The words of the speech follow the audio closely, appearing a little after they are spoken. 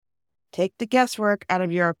Take the guesswork out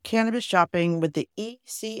of your cannabis shopping with the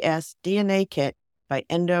ECS DNA Kit by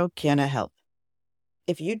Canna Health.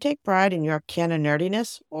 If you take pride in your Canna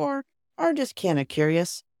nerdiness or are just Canna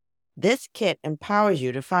curious, this kit empowers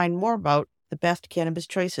you to find more about the best cannabis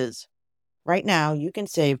choices. Right now, you can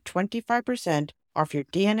save 25% off your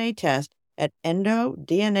DNA test at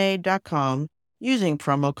endodna.com using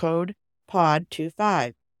promo code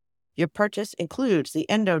POD25. Your purchase includes the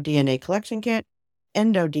EndoDNA Collection Kit,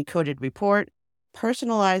 Endo Decoded Report,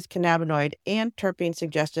 personalized cannabinoid and terpene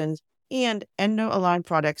suggestions, and Endo-aligned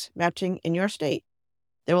products matching in your state.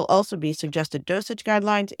 There will also be suggested dosage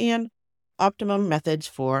guidelines and optimum methods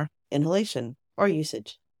for inhalation or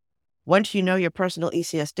usage. Once you know your personal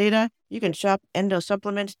ECS data, you can shop Endo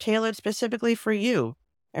supplements tailored specifically for you.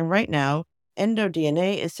 And right now,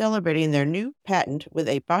 EndoDNA is celebrating their new patent with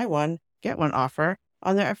a buy one, get one offer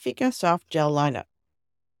on their Afika Soft Gel lineup.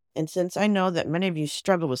 And since I know that many of you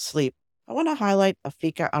struggle with sleep, I want to highlight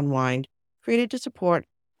Afika Unwind, created to support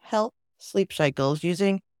health sleep cycles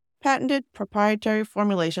using patented proprietary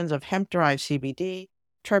formulations of hemp-derived CBD,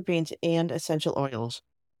 terpenes, and essential oils.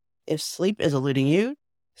 If sleep is eluding you,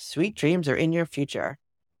 sweet dreams are in your future.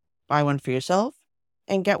 Buy one for yourself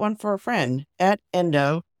and get one for a friend at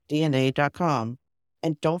endodna.com.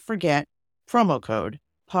 And don't forget promo code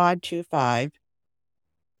POD25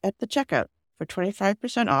 at the checkout for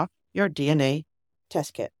 25% off your DNA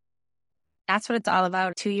test kit. That's what it's all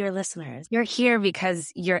about to your listeners. You're here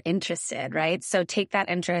because you're interested, right? So take that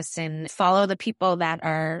interest and follow the people that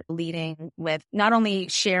are leading with not only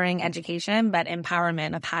sharing education, but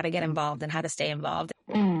empowerment of how to get involved and how to stay involved.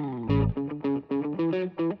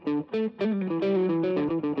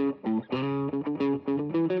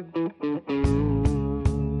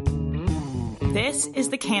 This is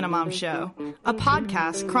the Canna Mom Show, a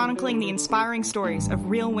podcast chronicling the inspiring stories of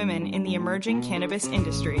real women in the emerging cannabis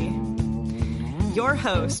industry. Your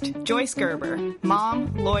host, Joyce Gerber,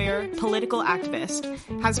 mom, lawyer, political activist,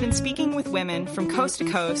 has been speaking with women from coast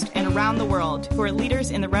to coast and around the world who are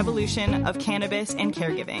leaders in the revolution of cannabis and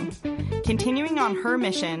caregiving, continuing on her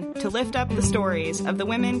mission to lift up the stories of the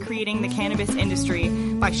women creating the cannabis industry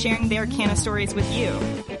by sharing their canna stories with you.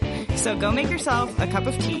 So go make yourself a cup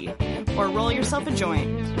of tea or roll yourself a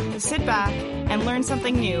joint, sit back, and learn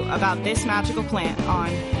something new about this magical plant on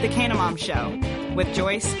The Canna Mom Show with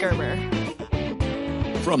Joyce Gerber.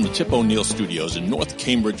 From the Tip O'Neill Studios in North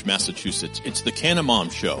Cambridge, Massachusetts, it's the Canna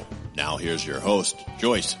Mom Show. Now here's your host,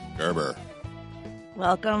 Joyce Gerber.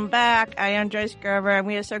 Welcome back. I am Joyce Gerber, and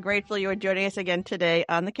we are so grateful you are joining us again today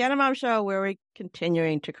on the Canna Mom Show, where we're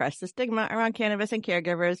continuing to crush the stigma around cannabis and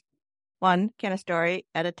caregivers, one canna story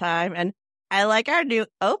at a time. And I like our new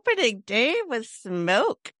opening, Dave, with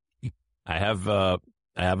smoke. I have a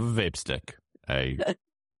vape stick.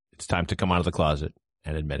 It's time to come out of the closet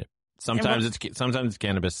and admit it. Sometimes it's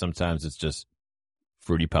cannabis. Sometimes it's just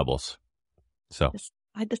fruity pebbles. So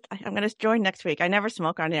I'm going to join next week. I never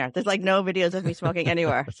smoke on air. There's like no videos of me smoking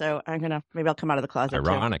anywhere. So maybe I'll come out of the closet.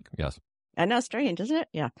 Ironic. Too. Yes. I know, strange, isn't it?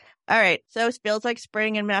 Yeah. All right. So it feels like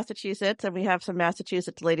spring in Massachusetts, and we have some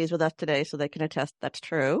Massachusetts ladies with us today, so they can attest that's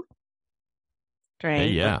true. Strange.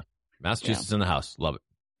 Hey, yeah. Massachusetts in the house. Love it.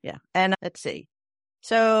 Yeah. And let's see.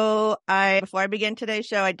 So before I begin today's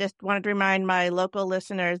show, I just wanted to remind my local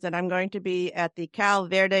listeners that I'm going to be at the Cal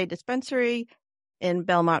Verde Dispensary in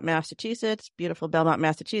Belmont, Massachusetts, beautiful Belmont,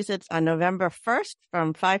 Massachusetts, on November 1st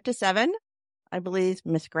from 5 to 7. I believe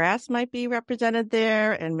Miss Grass might be represented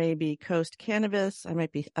there, and maybe Coast Cannabis. I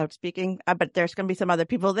might be outspeaking, but there's going to be some other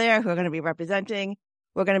people there who are going to be representing.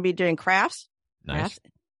 We're going to be doing crafts. Nice. Crafts.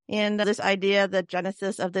 And the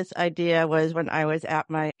genesis of this idea was when I was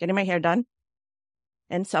getting my hair done.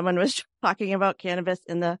 And someone was talking about cannabis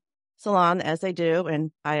in the salon, as they do.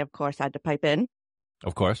 And I, of course, had to pipe in.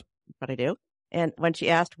 Of course. But I do. And when she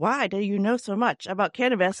asked, why do you know so much about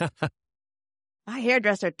cannabis? My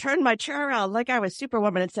hairdresser turned my chair around like I was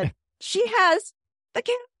Superwoman and said, she has the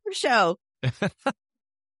Canna Show.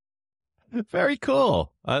 Very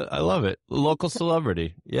cool. I love it. Local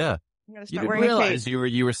celebrity. Yeah. You didn't realize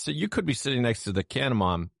you could be sitting next to the Canna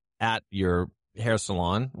Mom at your hair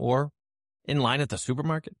salon or in line at the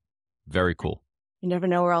supermarket. Very cool. You never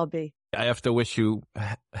know where I'll be. I have to wish you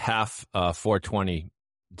half 420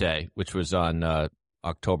 day, which was on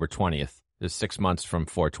October 20th. It's 6 months from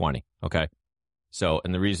 420. Okay. So,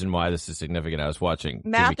 and the reason why this is significant, I was watching.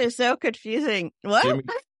 Math is so confusing. What?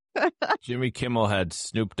 Jimmy Kimmel had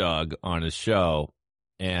Snoop Dogg on his show,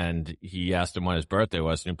 and he asked him when his birthday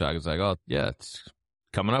was. Snoop Dogg was like, oh, yeah, it's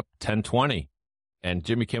coming up 10/20. And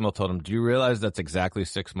Jimmy Kimmel told him, do you realize that's exactly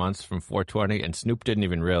 6 months from 420? And Snoop didn't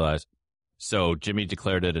even realize. So Jimmy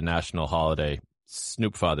declared it a national holiday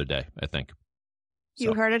Snoop Father Day, I think.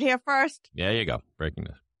 You heard it here first. There you go. Breaking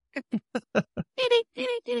news.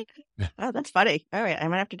 Oh, that's funny. All right. I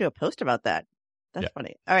might have to do a post about that. That's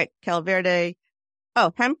funny. All right. Calverde.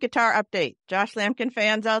 Oh, hemp guitar update. Josh Lamkin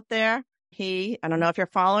fans out there. I don't know if you're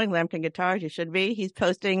following Lamkin Guitars. You should be. He's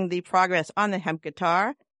posting the progress on the hemp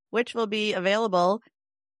guitar, which will be available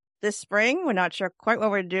this spring. We're not sure quite what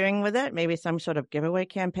we're doing with it. Maybe some sort of giveaway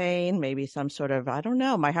campaign, maybe some sort of, I don't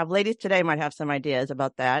know. Ladies today might have some ideas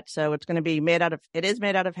about that. So it's going to be it is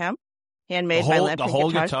made out of hemp, handmade by Lamkin The whole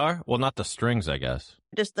Guitars. guitar? Well, not the strings, I guess.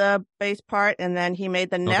 Just the bass part. And then he made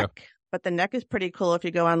the neck, but the neck is pretty cool. If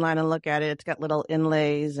you go online and look at it, it's got little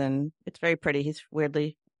inlays and it's very pretty. He's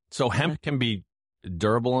weirdly. So hemp can be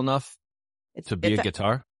durable enough to be a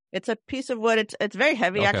guitar? It's a piece of wood. It's very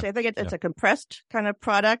heavy, actually. I think it's a compressed kind of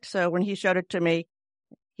product. So when he showed it to me,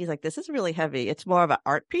 he's like, this is really heavy. It's more of an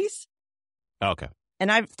art piece. Okay.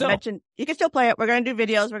 And I've mentioned, you can still play it. We're going to do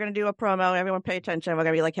videos. We're going to do a promo. Everyone pay attention. We're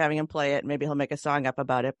going to be like having him play it. Maybe he'll make a song up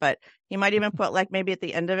about it. But he might even put like maybe at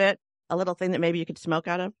the end of it, a little thing that maybe you could smoke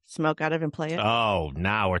out of and play it. Oh,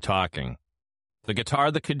 now we're talking. The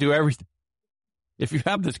guitar that could do everything. If you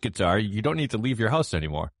have this guitar, you don't need to leave your house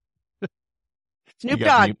anymore. Snoop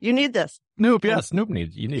Dogg, you need this. Snoop, yeah,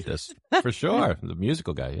 you need this. For sure. The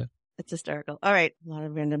musical guy, yeah. It's hysterical. All right, a lot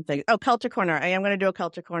of random things. Oh, Culture Corner. I am going to do a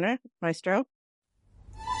Culture Corner, Maestro.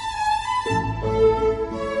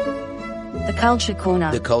 The Culture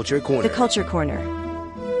Corner. The Culture Corner. The Culture Corner.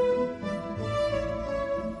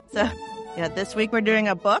 So, this week we're doing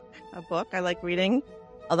a book I like reading.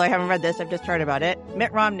 Although I haven't read this, I've just heard about it.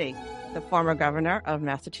 Mitt Romney, the former governor of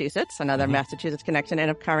Massachusetts, another Massachusetts connection,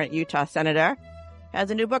 and a current Utah senator, has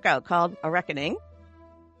a new book out called A Reckoning.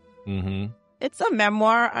 Mm-hmm. It's a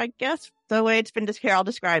memoir, I guess, the way it's been here, I'll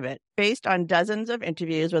describe it, based on dozens of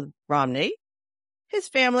interviews with Romney, his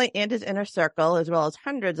family, and his inner circle, as well as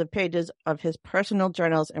hundreds of pages of his personal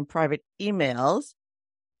journals and private emails.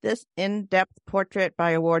 This in-depth portrait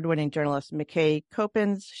by award-winning journalist McKay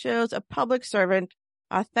Coppens shows a public servant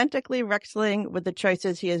authentically wrestling with the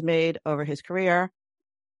choices he has made over his career.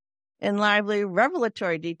 In lively,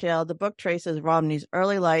 revelatory detail, the book traces Romney's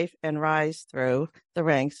early life and rise through the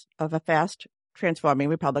ranks of a fast-transforming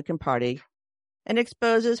Republican Party and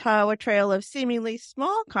exposes how a trail of seemingly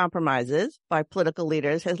small compromises by political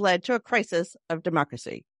leaders has led to a crisis of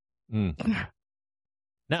democracy.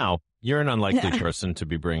 Now, you're an unlikely person to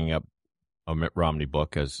be bringing up a Mitt Romney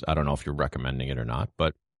book, as I don't know if you're recommending it or not,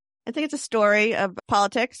 but I think it's a story of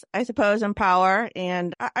politics, I suppose, and power.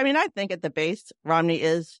 And I think at the base, Romney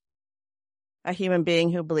is a human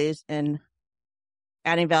being who believes in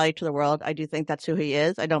adding value to the world. I do think that's who he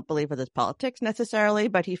is. I don't believe with his politics necessarily,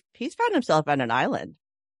 but he's found himself on an island.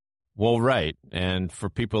 Well, right. And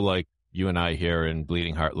for people like you and I here in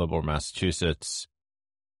Bleeding Heart Liberal, Massachusetts,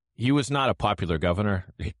 he was not a popular governor.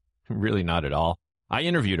 Really not at all. I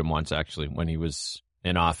interviewed him once, actually, when he was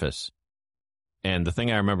in office. And the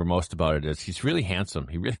thing I remember most about it is he's really handsome.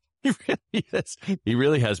 He really is. He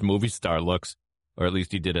really has movie star looks, or at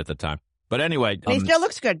least he did at the time. But anyway. He still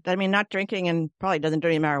looks good. I mean, not drinking and probably doesn't do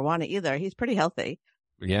any marijuana either. He's pretty healthy.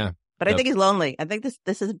 Yeah. But I think he's lonely. I think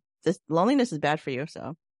this loneliness is bad for you,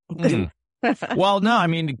 so. Well, no, I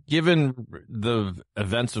mean, given the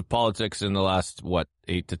events of politics in the last,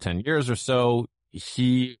 8 to 10 years or so,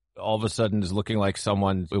 he all of a sudden is looking like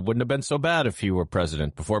someone. It wouldn't have been so bad if he were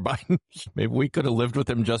president before Biden. Maybe we could have lived with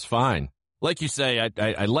him just fine. Like you say,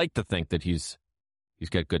 I like to think that he's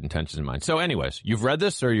got good intentions in mind. So anyways, you've read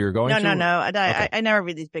this or you're going to? No. I never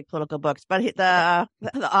read these big political books, but the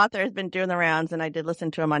author has been doing the rounds, and I did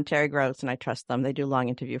listen to him on Terry Gross, and I trust them. They do long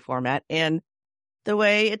interview format. And the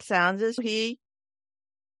way it sounds is he's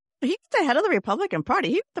the head of the Republican Party.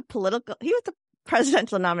 He was the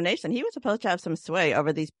presidential nomination. He was supposed to have some sway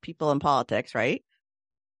over these people in politics, right?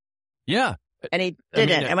 Yeah. And he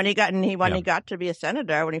didn't. And when he got to be a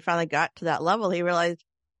senator, when he finally got to that level, he realized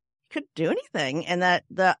he couldn't do anything. And that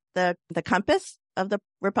the compass of the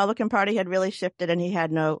Republican Party had really shifted, and he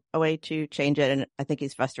had no way to change it. And I think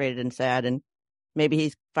he's frustrated and sad. And maybe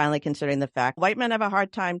he's finally considering the fact white men have a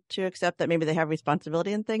hard time to accept that maybe they have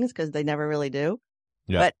responsibility in things because they never really do.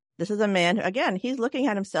 Yeah. But this is a man who, again, he's looking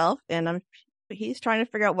at himself, and he's trying to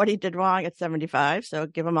figure out what he did wrong at 75. So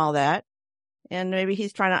give him all that. And maybe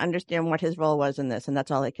he's trying to understand what his role was in this, and that's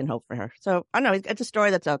all I can hope for her. So I don't know. It's a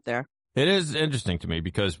story that's out there. It is interesting to me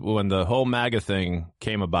because when the whole MAGA thing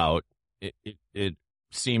came about, it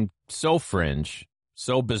seemed so fringe,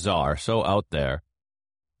 so bizarre, so out there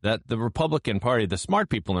that the Republican Party, the smart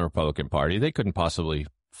people in the Republican Party, they couldn't possibly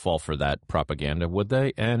fall for that propaganda, would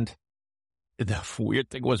they? And the weird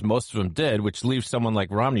thing was most of them did, which leaves someone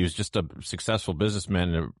like Romney, who's just a successful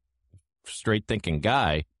businessman and a straight-thinking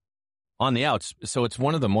guy, on the outs. So it's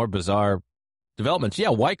one of the more bizarre developments. Yeah,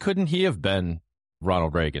 why couldn't he have been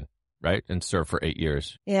Ronald Reagan, right, and served for 8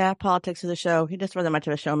 years? Yeah, politics is a show. He just wasn't much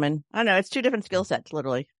of a showman. I don't know. It's two different skill sets,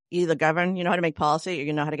 literally. You either govern, you know how to make policy, or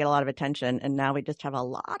you know how to get a lot of attention. And now we just have a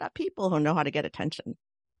lot of people who know how to get attention.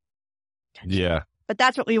 Yeah. But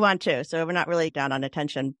that's what we want too. So we're not really down on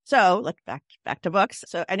attention. So let's back to books.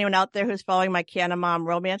 So anyone out there who's following my Canna Mom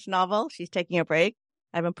romance novel, she's taking a break.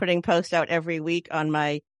 I've been putting posts out every week on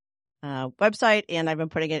my website, and I've been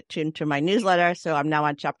putting it into my newsletter. So I'm now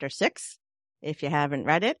on chapter 6. If you haven't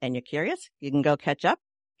read it and you're curious, you can go catch up.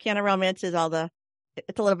 Canna romance is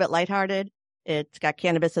it's a little bit lighthearted. It's got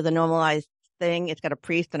cannabis as a normalized thing. It's got a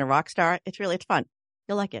priest and a rock star. It's fun.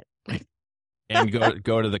 You'll like it. And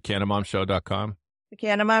go to the CannaMomShow.com.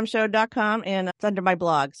 TheCannaMomShow.com, and it's under my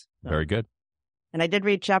blogs. So. Very good. And I did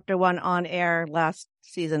read chapter 1 on air last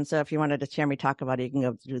season, so if you wanted to hear me talk about it, you can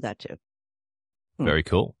go do that too. Very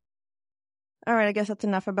cool. All right, I guess that's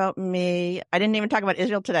enough about me. I didn't even talk about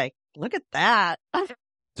Israel today. Look at that.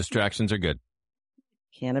 Distractions are good.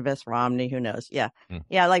 Cannabis, Romney, who knows? Yeah.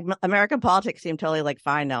 Yeah, like American politics seem totally like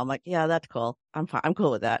fine now. I'm like, yeah, that's cool. I'm fine. I'm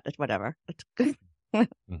cool with that. It's whatever. It's good.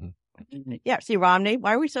 Yeah, see, Romney.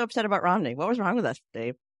 Why are we so upset about Romney? What was wrong with us,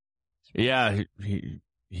 Dave? Yeah,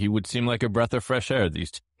 he would seem like a breath of fresh air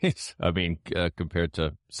these days. I mean, compared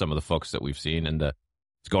to some of the folks that we've seen and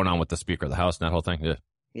what's going on with the Speaker of the House and that whole thing. Yeah.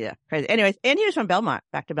 Yeah, crazy. Anyways, and he was from Belmont,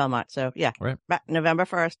 back to Belmont. So, yeah, right. Back November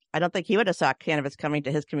 1st. I don't think he would have saw cannabis coming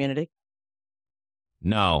to his community.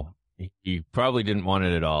 No, he probably didn't want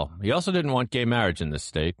it at all. He also didn't want gay marriage in this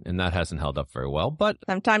state, and that hasn't held up very well. But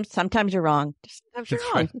sometimes you're wrong. Sometimes you're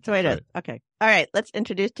wrong. Right. That's the way it is. Okay. All right. Let's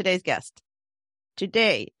introduce today's guest.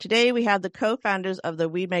 Today we have the co-founders of the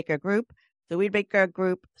Whittaker Group. The Whittaker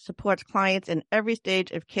Group supports clients in every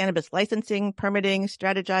stage of cannabis licensing, permitting,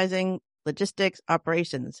 strategizing, logistics,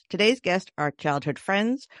 operations. Today's guests are childhood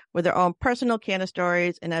friends with their own personal canna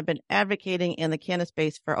stories and have been advocating in the canna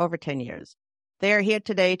space for over 10 years. They are here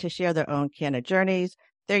today to share their own canna journeys,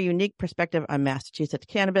 their unique perspective on Massachusetts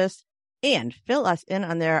cannabis, and fill us in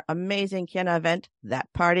on their amazing canna event, That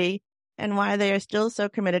Party, and why they are still so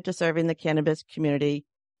committed to serving the cannabis community.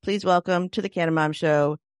 Please welcome to the Canna Mom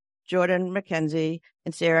Show, Jordan, Mackenzie,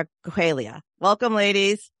 and Sarah Kouhaila. Welcome,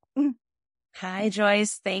 ladies. Hi,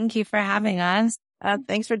 Joyce. Thank you for having us.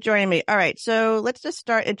 Thanks for joining me. All right. So let's just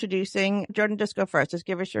start introducing. Jordan, just go first. Just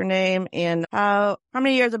give us your name and how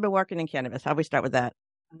many years have been working in cannabis? How we start with that?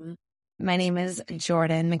 My name is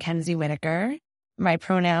Jordan Mackenzie Whittaker. My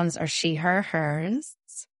pronouns are she, her, hers.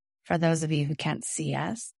 For those of you who can't see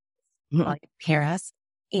us, well, you can hear us.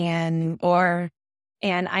 And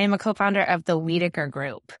I am a co-founder of the Whittaker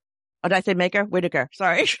Group. Oh, did I say maker? Whittaker.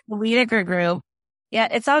 Sorry. Whittaker Group. Yeah,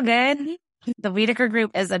 it's all good. The Whittaker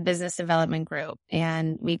Group is a business development group,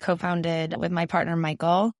 and we co-founded with my partner,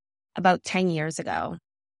 Michael, about 10 years ago.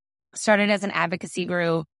 Started as an advocacy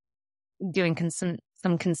group, doing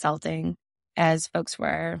some consulting as folks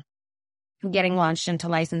were getting launched into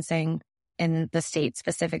licensing in the state,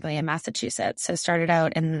 specifically in Massachusetts. So started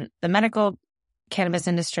out in the medical cannabis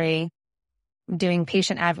industry, doing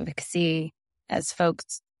patient advocacy as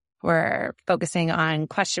folks were focusing on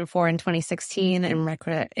Question 4 in 2016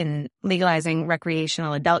 in legalizing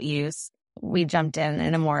recreational adult use. We jumped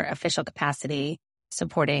in a more official capacity,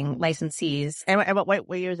 supporting licensees. And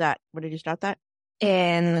what year is that? When did you start that?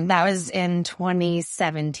 And that was in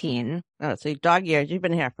 2017. Oh, so dog years. You've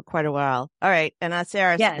been here for quite a while. All right. And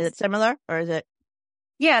Sarah, yes. Is it similar or is it?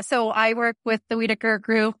 Yeah. So I work with the Whittaker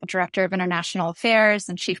Group, Director of International Affairs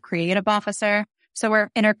and Chief Creative Officer. So we're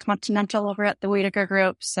intercontinental over at the Whittaker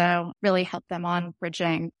Group. So really help them on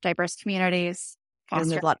bridging diverse communities,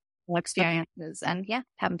 foster a lot of experiences, and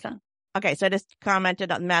having fun. Okay, so I just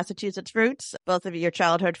commented on Massachusetts roots, both of your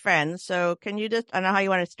childhood friends. So can you I don't know how you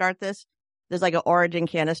want to start this. There's like an origin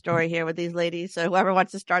canna story here with these ladies. So whoever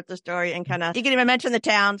wants to start the story and kind of, you can even mention the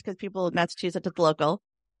towns because people in Massachusetts is local.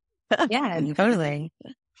 Yeah, totally.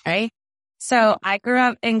 Right. So I grew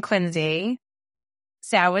up in Quincy.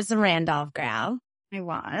 So I was a Randolph gal. I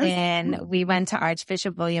was. And we went to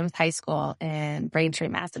Archbishop Williams High School in Braintree,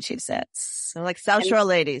 Massachusetts. So like South Shore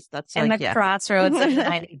ladies. That's in the crossroads of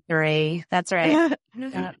 93. That's right.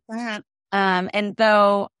 And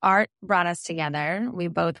though art brought us together, we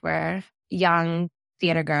both were young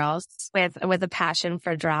theater girls with a passion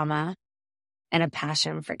for drama and a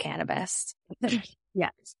passion for cannabis.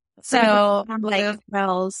 Yes. So like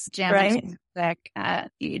girls jamming music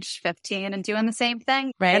at age 15 and doing the same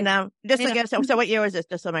thing. Right. And just so what year was this?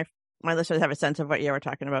 Just so my listeners have a sense of what year we're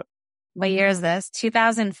talking about. What year is this?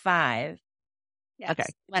 2005. Yes. Okay.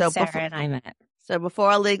 When Sarah and I met. So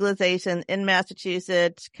before legalization in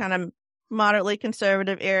Massachusetts, kind of moderately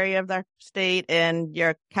conservative area of the state. And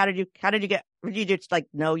how did you just like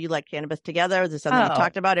know you like cannabis together? Was this something you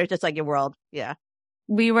talked about? Or was it just like your world? Yeah.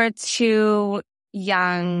 We were two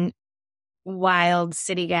young, wild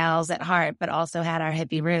city gals at heart, but also had our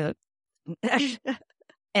hippie roots.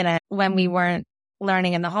 And when we weren't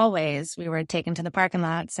learning in the hallways, we were taken to the parking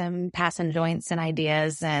lots and passing joints and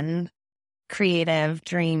ideas and creative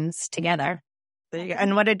dreams together. There you go.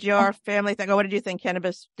 And what did your family think? Or what did you think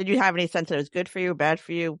cannabis? Did you have any sense that it was good for you, bad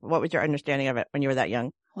for you? What was your understanding of it when you were that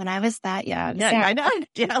young? When I was that young. Yeah, I know.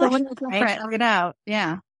 Yeah, Right out.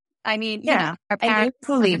 Yeah. I mean, yeah. Our parents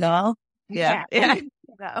were legal. Yeah.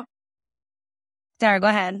 Sarah, go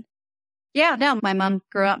ahead. Yeah, no, my mom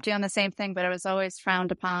grew up doing the same thing, but it was always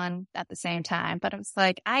frowned upon at the same time. But it was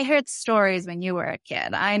like, I heard stories when you were a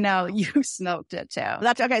kid. I know you smoked it too.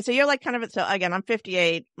 That's okay. So you're like so again, I'm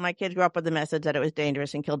 58. My kids grew up with the message that it was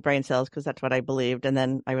dangerous and killed brain cells because that's what I believed. And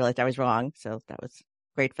then I realized I was wrong. So that was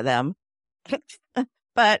great for them.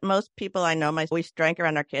 But most people I know, we drank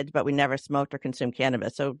around our kids, but we never smoked or consumed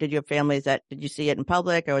cannabis. So did you have families did you see it in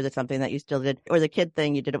public, or was it something that you still did? Or was it a kid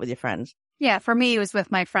thing, you did it with your friends? Yeah, for me, it was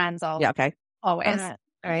with my friends always. Yeah, okay. Always. All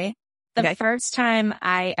right. The first time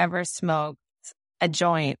I ever smoked a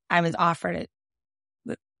joint, I was offered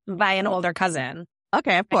it by an older cousin.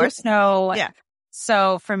 Okay, of course.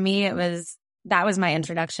 So for me, that was my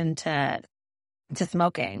introduction to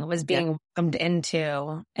smoking, was being welcomed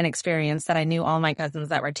into an experience that I knew all my cousins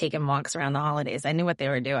that were taking walks around the holidays. I knew what they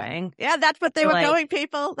were doing. Yeah, that's what they were doing,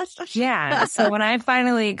 people. Yeah. So when I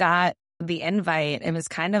finally got the invite, it was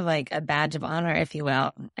kind of like a badge of honor, if you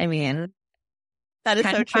will. I mean, that is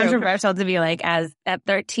kind so of true. Controversial to be like, at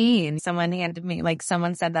 13, someone handed me,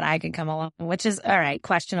 someone said that I could come along, which is all right,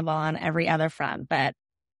 questionable on every other front, but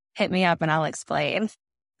hit me up and I'll explain.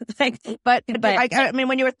 But I mean,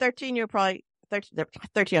 when you were 13, you were probably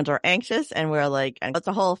 13-year-olds are anxious, and we're like, and it's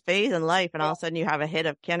a whole phase in life, and all of a sudden you have a hit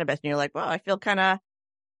of cannabis and you're like, well, I feel kind of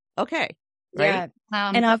okay. Right.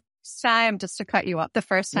 Yeah. And first time, just to cut you up, the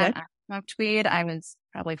first time I smoked weed, I was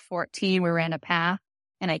probably 14. We were in a path,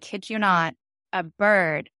 and I kid you not, a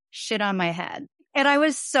bird shit on my head. And I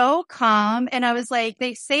was so calm, and I was like,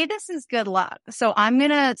 they say this is good luck. So I'm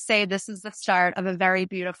going to say this is the start of a very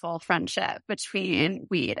beautiful friendship between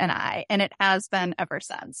weed and I. And it has been ever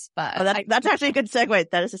since. But that's actually a good segue.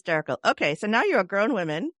 That is hysterical. Okay. So now you're a grown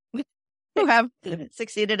woman who have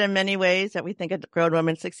succeeded in many ways that we think grown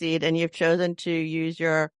women succeed. And you've chosen to use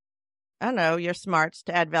your smarts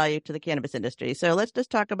to add value to the cannabis industry. So let's just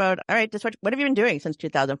talk about, all right, what have you been doing since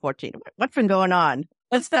 2014? What's been going on?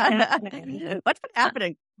 What's been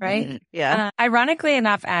happening? Right? Yeah. Ironically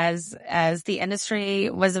enough, as the industry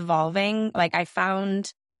was evolving, I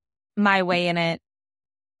found my way in it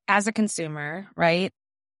as a consumer, right?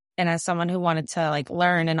 And as someone who wanted to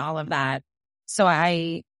learn and all of that. So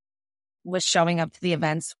I was showing up to the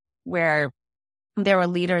events where there were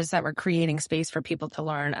leaders that were creating space for people to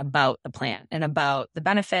learn about the plant and about the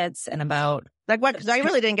benefits and about what? Because I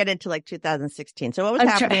really didn't get into 2016. So what was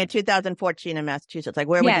happening in 2014 in Massachusetts?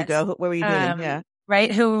 Where would you go? What were you doing? Yeah. Right.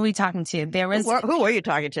 Who were we talking to? Who were you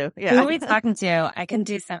talking to? Yeah. Who were we talking to? I can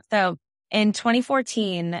do some. So in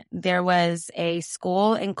 2014, there was a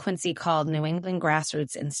school in Quincy called New England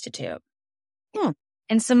Grassroots Institute.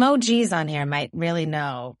 And some OGs on here might really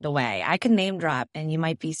know the way. I could name drop, and you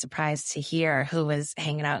might be surprised to hear who was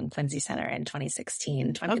hanging out in Quincy Center in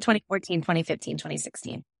 2016, 2014, 2015,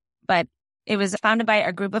 2016. But it was founded by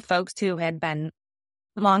a group of folks who had been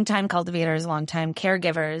longtime cultivators, longtime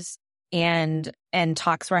caregivers, and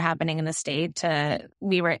talks were happening in the state.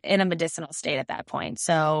 We were in a medicinal state at that point.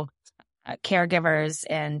 So caregivers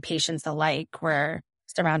and patients alike were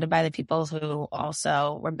surrounded by the people who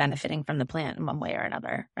also were benefiting from the plant in one way or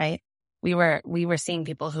another, right? We were seeing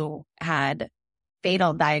people who had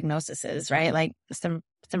fatal diagnoses, right? Some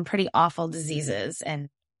pretty awful diseases, and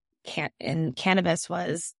cannabis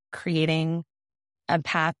was creating a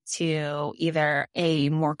path to either a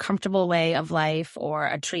more comfortable way of life or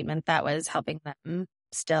a treatment that was helping them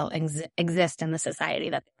still exist in the society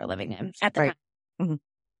that they were living in at the time. Mm-hmm.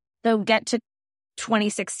 So get to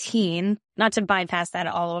 2016, not to bypass that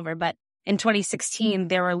all over, but in 2016,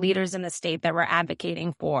 there were leaders in the state that were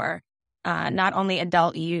advocating for not only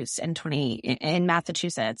adult use in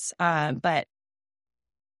Massachusetts, but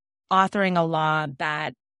authoring a law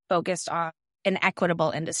that focused on an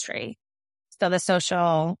equitable industry. So the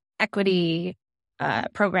social equity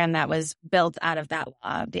program that was built out of that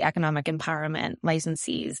law, the economic empowerment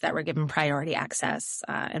licensees that were given priority access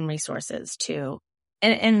and resources to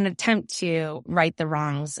in an attempt to right the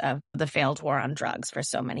wrongs of the failed war on drugs for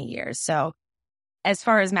so many years. So as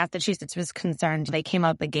far as Massachusetts was concerned, they came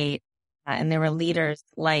out the gate and there were leaders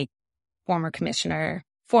like former Commissioner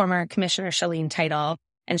Shalene Title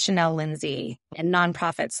and Chanel Lindsay, and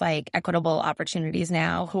nonprofits like Equitable Opportunities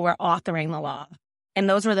Now who were authoring the law. And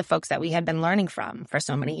those were the folks that we had been learning from for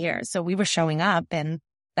so many years. So we were showing up, and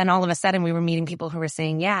then all of a sudden we were meeting people who were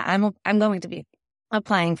saying, yeah, I'm going to be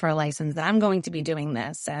applying for a license, and I'm going to be doing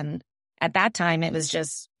this. And at that time, it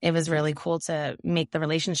was really cool to make the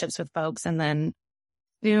relationships with folks. And then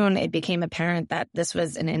soon it became apparent that this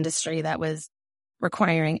was an industry that was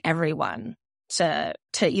requiring everyone to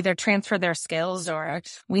either transfer their skills, or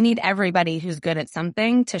we need everybody who's good at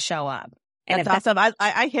something to show up. And that's awesome.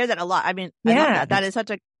 I hear that a lot. I mean, I love that. That is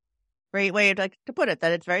such a great way to put it,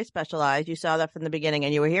 that it's very specialized. You saw that from the beginning,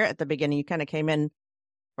 and you were here at the beginning. You kind of came in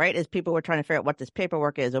right as people were trying to figure out what this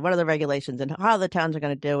paperwork is, and what are the regulations, and how the towns are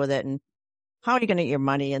going to deal with it, and how are you going to get your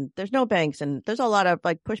money. And there's no banks, and there's a lot of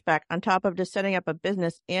pushback on top of just setting up a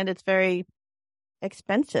business, and it's very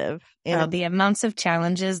expensive. The amounts of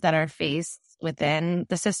challenges that are faced within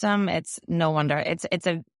the system, it's no wonder. It's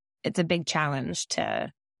a big challenge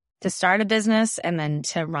to start a business and then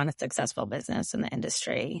to run a successful business in the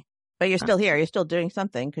industry. But you're still here. You're still doing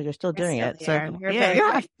something because you're still doing it. Here. So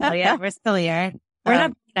we're still here. We're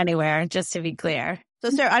not anywhere, just to be clear. So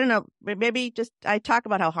Sarah, I don't know, maybe I talk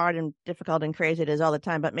about how hard and difficult and crazy it is all the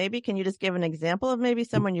time, but maybe can you just give an example of maybe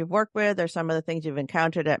someone you've worked with, or some of the things you've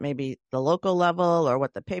encountered at maybe the local level, or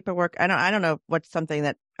what the paperwork, I don't know what's something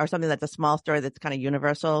that's a small story that's kind of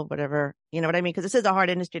universal, whatever, you know what I mean? Because this is a hard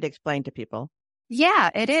industry to explain to people. Yeah,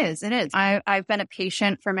 it is. It is. I've been a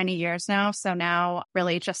patient for many years now. So now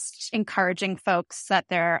really just encouraging folks that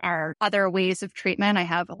there are other ways of treatment. I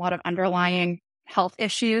have a lot of underlying health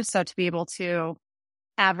issues. So to be able to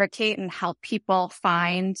advocate and help people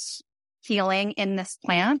find healing in this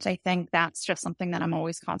plant, I think that's just something that I'm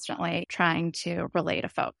always constantly trying to relay to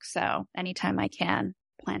folks. So anytime I can,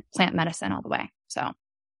 plant medicine all the way. So.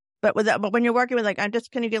 But when you're working with can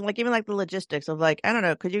you get even the logistics of I don't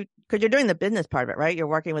know, because you're doing the business part of it, right? You're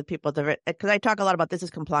working with people because I talk a lot about this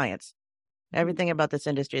is compliance. Everything about this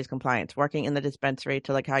industry is compliance. Working in the dispensary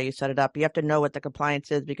to how you set it up, you have to know what the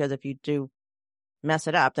compliance is, because if you do mess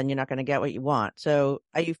it up, then you're not going to get what you want. So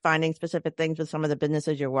are you finding specific things with some of the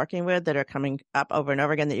businesses you're working with that are coming up over and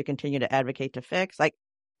over again that you continue to advocate to fix? Like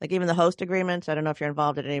even the host agreements. I don't know if you're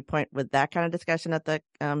involved at any point with that kind of discussion at the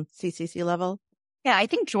CCC level. Yeah, I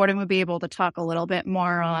think Jordan would be able to talk a little bit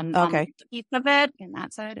more on the piece of it and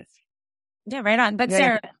that side. Yeah, right on. But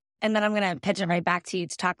Sarah, and then I'm going to pitch it right back to you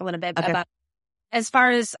to talk a little bit about as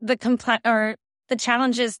far as the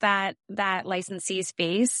challenges that licensees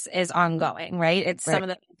face is ongoing, right? It's some of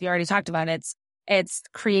the you already talked about. It's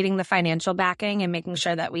creating the financial backing and making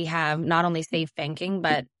sure that we have not only safe banking,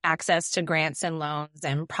 but access to grants and loans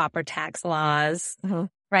and proper tax laws,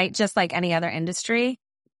 right? Just like any other industry.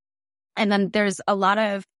 And then there's a lot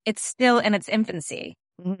of, it's still in its infancy.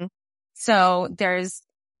 Mm-hmm. So there's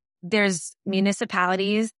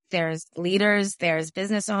municipalities, there's leaders, there's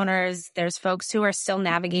business owners, there's folks who are still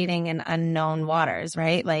navigating in unknown waters,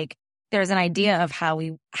 right? Like there's an idea of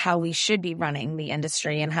how we should be running the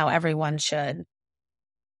industry and how everyone should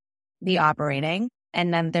be operating.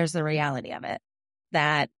 And then there's the reality of it,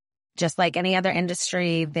 that just like any other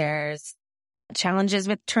industry, there's challenges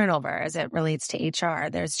with turnover as it relates to HR.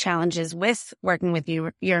 There's challenges with working with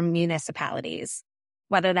your municipalities,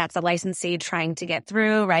 whether that's a licensee trying to get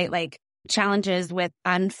through, right? Like challenges with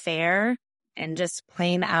unfair and just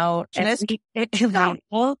plain out. Yeah,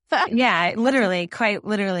 literally, quite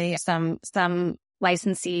literally, some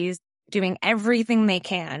licensees doing everything they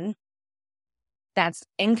can that's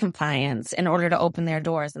in compliance in order to open their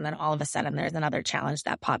doors. And then all of a sudden there's another challenge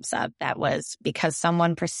that pops up that was because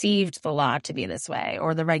someone perceived the law to be this way,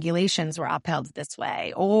 or the regulations were upheld this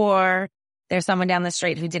way, or there's someone down the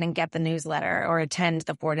street who didn't get the newsletter or attend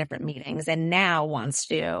the 4 different meetings and now wants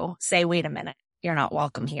to say, wait a minute, you're not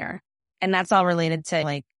welcome here. And that's all related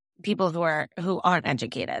to people who aren't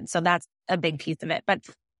educated. So that's a big piece of it. But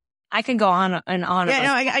I could go on and on. Yeah,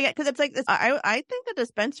 no, I get, because it's like this. I think the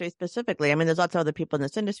dispensary specifically, I mean, there's lots of other people in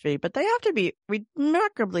this industry, but they have to be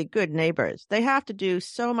remarkably good neighbors. They have to do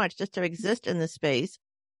so much just to exist in the space.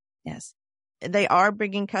 Yes. They are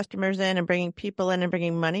bringing customers in and bringing people in and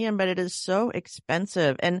bringing money in, but it is so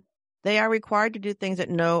expensive. And they are required to do things that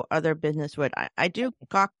no other business would. I do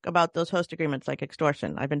talk about those host agreements like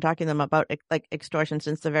extortion. I've been talking to them about extortion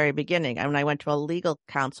since the very beginning. I mean, I went to a legal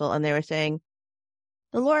counsel and they were saying,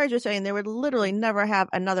 the lawyers were saying they would literally never have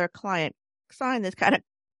another client sign this kind of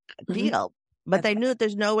deal, but they knew that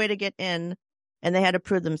there's no way to get in and they had to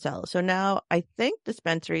prove themselves. So now I think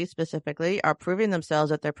dispensaries specifically are proving themselves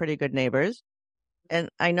that they're pretty good neighbors. And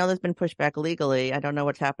I know there's been pushback legally. I don't know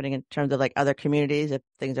what's happening in terms of like other communities if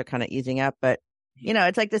things are kind of easing up. But,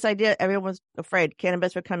 it's like this idea everyone was afraid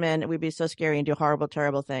cannabis would come in and we'd be so scary and do horrible,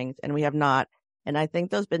 terrible things. And we have not. And I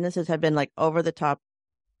think those businesses have been like over the top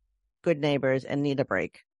good neighbors and need a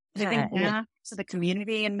break. Yeah. So the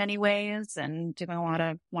community in many ways and doing a lot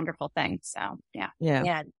of wonderful things. So,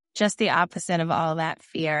 Yeah. Just the opposite of all that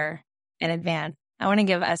fear in advance. I want to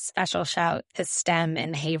give a special shout to STEM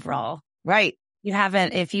in Haverhill. Right.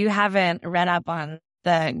 If you haven't read up on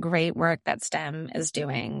the great work that STEM is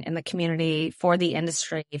doing in the community, for the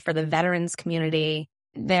industry, for the veterans community,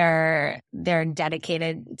 they're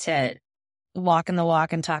dedicated to walking the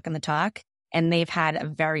walk and talking the talk. And they've had a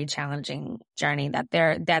very challenging journey that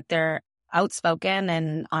they're outspoken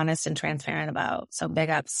and honest and transparent about. So big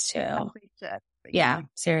ups to, yeah,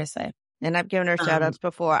 seriously. And I've given her shout outs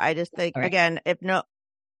before. I just think, right. Again,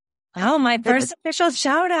 Oh, my first official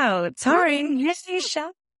shout out. Sorry. Yes, you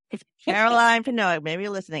shout. Caroline Pinoy, maybe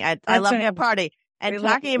you're listening. I love your party. And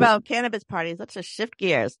talking about cannabis parties, let's just shift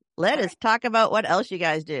gears. Let us talk about what else you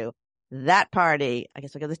guys do. That party. I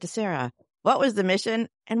guess I'll give this to Sarah. What was the mission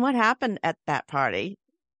and what happened at that party?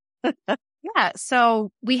 Yeah.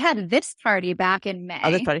 So we had this party back in May.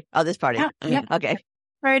 This party. Yeah. Okay.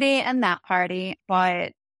 Party and that party.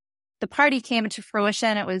 But the party came into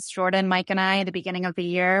fruition. It was Jordan, Mike, and I at the beginning of the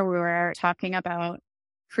year. We were talking about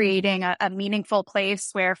creating a meaningful place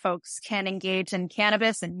where folks can engage in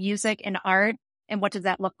cannabis and music and art. And what does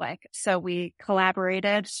that look like? So we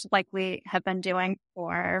collaborated like we have been doing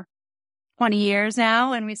for 20 years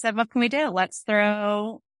now. And we said, what can we do? Let's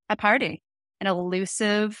throw a party, an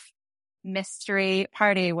elusive mystery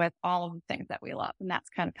party with all of the things that we love. And that's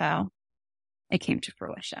kind of how it came to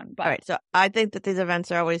fruition. But all right. So I think that these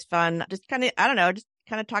events are always fun. Just kind of, I don't know, just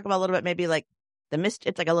kind of talk about a little bit, maybe like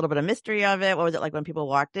it's like a little bit of mystery of it. What was it like when people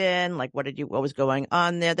walked in? Like, what was going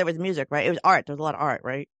on there? There was music, right? It was art. There was a lot of art,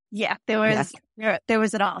 right? Yeah, there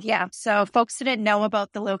was it all. Yeah. So folks didn't know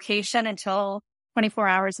about the location until 24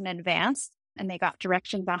 hours in advance, and they got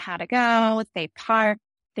directions on how to go. They parked,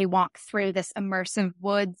 they walked through this immersive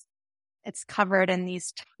woods. It's covered in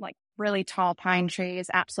these like really tall pine trees,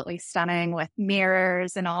 absolutely stunning, with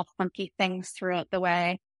mirrors and all funky things throughout the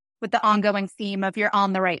way, with the ongoing theme of you're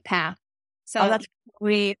on the right path. So that's what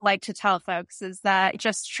we like to tell folks, is that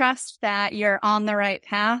just trust that you're on the right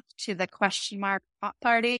path to the question mark pop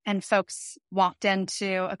party. And folks walked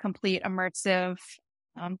into a complete immersive,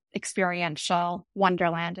 experiential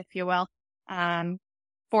wonderland, if you will.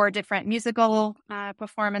 4 different musical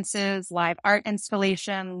performances, live art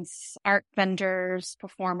installations, art vendors,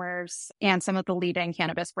 performers, and some of the leading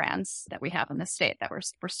cannabis brands that we have in the state that we're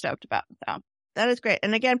stoked about. So that is great.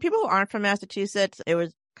 And again, people who aren't from Massachusetts, it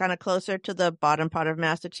was kind of closer to the bottom part of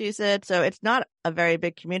Massachusetts. So it's not a very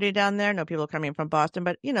big community down there. No people coming from Boston.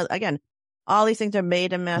 But, again, all these things are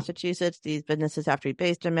made in Massachusetts. These businesses have to be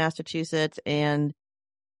based in Massachusetts. And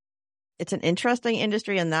it's an interesting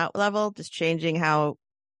industry in that level, just changing how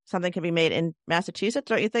something can be made in Massachusetts.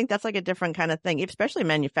 Don't you think that's like a different kind of thing, especially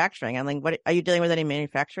manufacturing? I mean, what are you dealing with any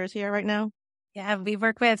manufacturers here right now? Yeah, we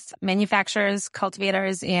work with manufacturers,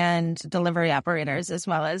 cultivators, and delivery operators, as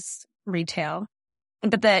well as retail.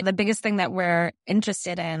 But the biggest thing that we're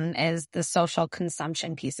interested in is the social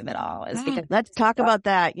consumption piece of it all. Because let's talk about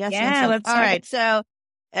that. Yes. Yeah. All right. So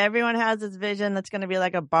everyone has this vision that's going to be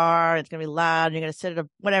like a bar. It's going to be loud. You're going to sit at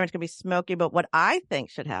whatever. It's going to be smoky. But what I think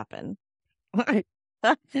should happen,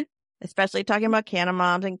 especially talking about Canna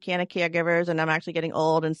moms and Canna caregivers, and I'm actually getting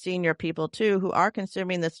old and senior people too, who are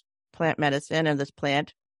consuming this plant medicine and this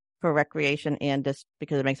plant for recreation and just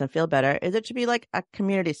because it makes them feel better, is it should be like a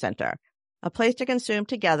community center. A place to consume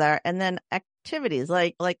together, and then activities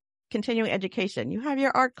like continuing education. You have your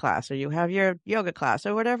art class, or you have your yoga class,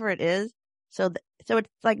 or whatever it is. So it's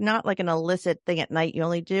like not like an illicit thing at night you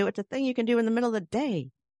only do. It's a thing you can do in the middle of the day,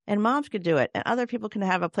 and moms could do it, and other people can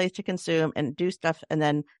have a place to consume and do stuff, and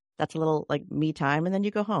then that's a little like me time, and then you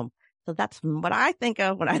go home. So that's what I think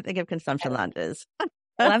of when I think of consumption lounges.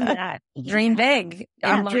 Love that. Dream big.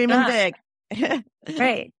 I'm dreaming big.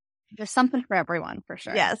 Great. There's something for everyone, for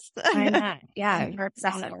sure. Yes. Yeah, we're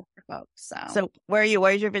accessible for folks. So where are you?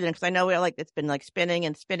 Where's your vision? Because I know it's been like spinning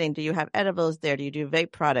and spinning. Do you have edibles there? Do you do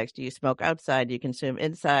vape products? Do you smoke outside? Do you consume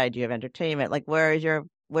inside? Do you have entertainment? Like where's your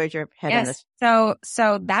head in this?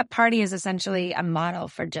 So that party is essentially a model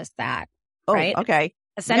for just that. Oh, right? Okay.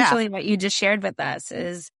 Essentially what you just shared with us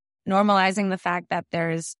is normalizing the fact that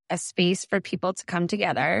there's a space for people to come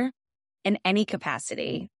together in any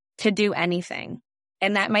capacity to do anything.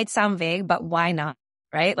 And that might sound vague, but why not?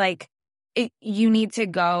 Right? Like you need to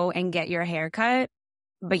go and get your hair cut,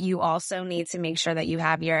 but you also need to make sure that you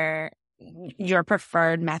have your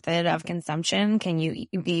preferred method of consumption.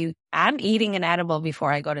 I'm eating an edible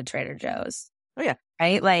before I go to Trader Joe's. Oh, yeah.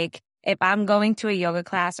 Right? Like, if I'm going to a yoga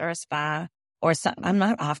class or a spa or something, I'm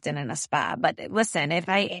not often in a spa, but listen, if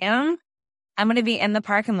I am, I'm going to be in the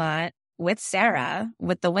parking lot with Sarah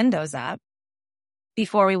with the windows up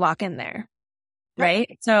before we walk in there.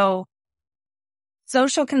 Right? So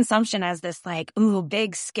social consumption as this like, ooh,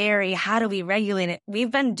 big, scary, how do we regulate it?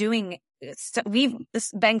 We've been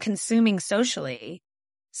consuming socially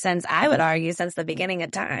since, I would argue, since the beginning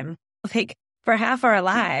of time. Like, for half our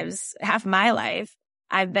lives, half my life,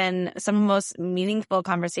 some of the most meaningful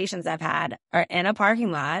conversations I've had are in a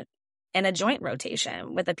parking lot in a joint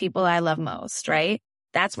rotation with the people I love most, right?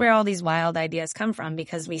 That's where all these wild ideas come from,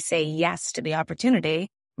 because we say yes to the opportunity.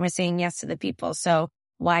 We're saying yes to the people. So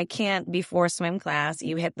why can't, before swim class,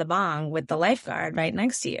 you hit the bong with the lifeguard right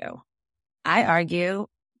next to you? I argue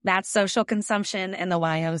that's social consumption in the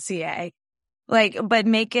YMCA. Like, but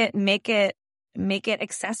make it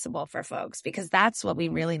accessible for folks, because that's what we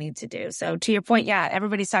really need to do. So to your point, yeah,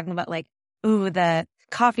 everybody's talking about like, ooh, the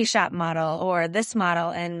coffee shop model or this model.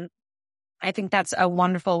 And I think that's a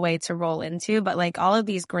wonderful way to roll into, but like all of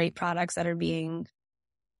these great products that are being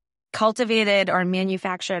cultivated or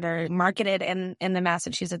manufactured or marketed in the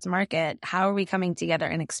Massachusetts market, how are we coming together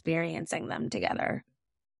and experiencing them together?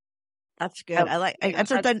 That's good. The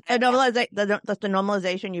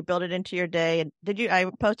normalization, you build it into your day. And I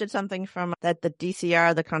posted something from that the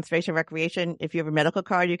DCR, the Conservation Recreation, if you have a medical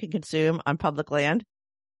card, you can consume on public land.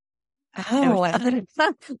 Oh,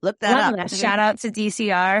 look that up. Shout out to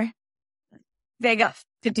DCR. Big up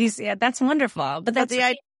to DCR. That's wonderful. But that's the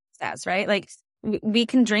idea, right? Like, we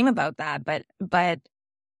can dream about that, but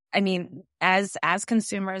I mean, as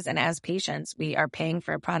consumers and as patients, we are paying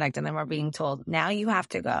for a product and then we're being told, now you have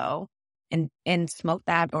to go and smoke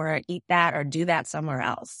that or eat that or do that somewhere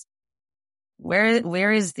else.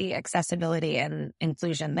 Where is the accessibility and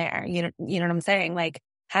inclusion there? You know what I'm saying? Like,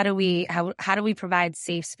 how do we provide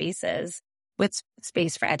safe spaces with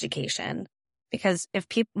space for education? Because if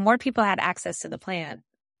more people had access to the plant,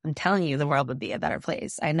 I'm telling you, the world would be a better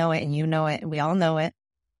place. I know it, and you know it, and we all know it.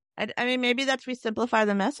 I mean, maybe we simplify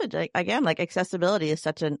the message. Like, again, like accessibility is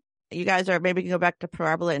you guys are, maybe you can go back to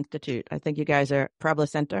Parabola Institute. I think you guys are Parabola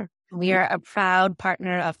Center. We are a proud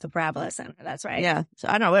partner of the Parabola Center. That's right. Yeah. So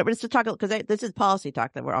I don't know. Let's just talk, because this is policy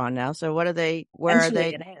talk that we're on now. So what are they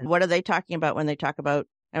talking about when they talk about,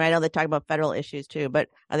 I know they talk about federal issues too, but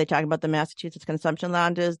are they talking about the Massachusetts consumption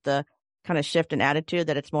lounges, the kind of shift in attitude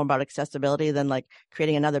that it's more about accessibility than like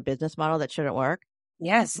creating another business model that shouldn't work?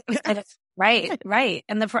 Yes. Right.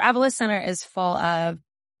 And the Parabola Center is full of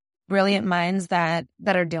brilliant minds that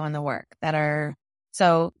are doing the work,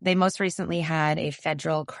 so they most recently had a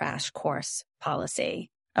federal crash course policy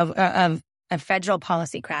of a federal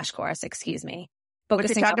policy crash course, excuse me. What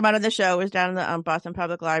we talked about on the show was down in the Boston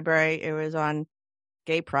Public Library. It was on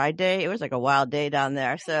Gay Pride Day. It was like a wild day down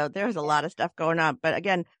there. So there was a lot of stuff going on. But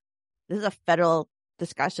again, this is a federal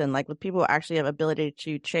discussion, like with people who actually have ability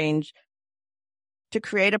to change, to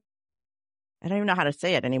create I don't even know how to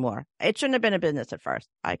say it anymore. It shouldn't have been a business at first.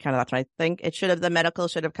 That's what I think. The medical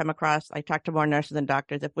should have come across. I talked to more nurses and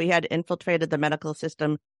doctors. If we had infiltrated the medical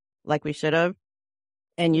system like we should have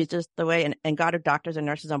and used just the way and got our doctors and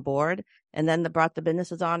nurses on board, and then brought the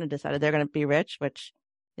businesses on and decided they're going to be rich, which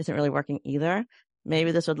isn't really working either,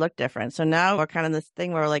 maybe this would look different. So now we're kind of this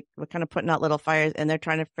thing where we're kind of putting out little fires, and they're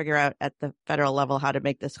trying to figure out at the federal level how to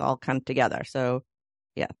make this all come together. So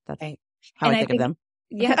yeah, that's how I think of them.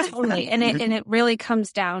 Yeah, totally. And it really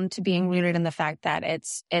comes down to being rooted in the fact that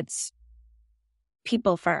it's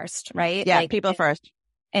people first, right? Yeah, people first.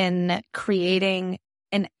 And creating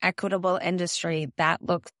an equitable industry that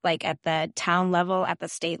looks like at the town level, at the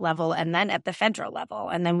state level, and then at the federal level.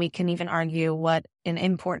 And then we can even argue what an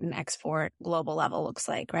import and export global level looks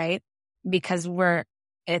like, right? Because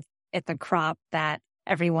it's a crop that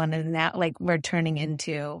everyone is now, like, we're turning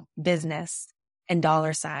into business and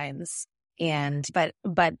dollar signs. But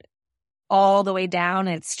all the way down,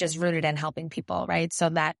 it's just rooted in helping people, right? So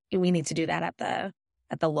that we need to do that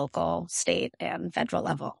at the local, state, and federal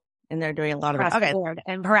level. And they're doing a lot of it. Okay.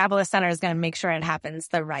 And Parabola Center is going to make sure it happens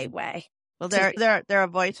the right way. Well, they're a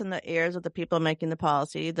voice in the ears of the people making the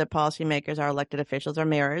policy. The policymakers, our elected officials, are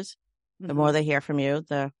mirrors. Mm-hmm. The more they hear from you,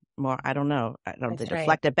 the more, I don't know. I don't think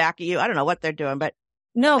reflect it back at you. I don't know what they're doing, but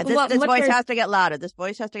no, this voice has to get louder. This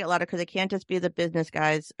voice has to get louder, because it can't just be the business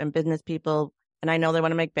guys and business people. And I know they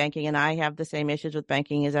want to make banking, and I have the same issues with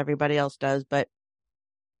banking as everybody else does. But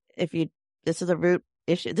this is a root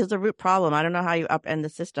issue. This is a root problem. I don't know how you upend the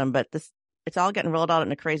system, but it's all getting rolled out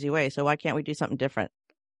in a crazy way. So why can't we do something different?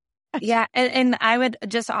 Yeah. And I would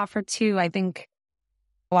just offer too, I think,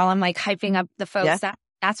 while I'm like hyping up the folks,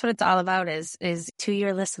 that's what it's all about is to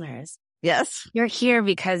your listeners. Yes. You're here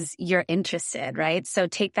because you're interested, right? So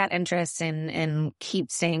take that interest and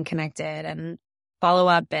keep staying connected and follow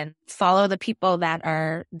up and follow the people that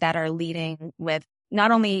are leading with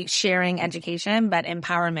not only sharing education, but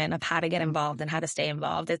empowerment of how to get involved and how to stay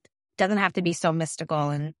involved. It doesn't have to be so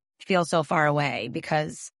mystical and feel so far away,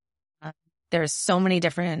 because there's so many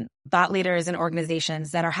different thought leaders and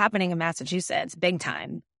organizations that are happening in Massachusetts, big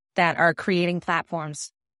time, that are creating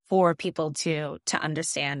platforms for people to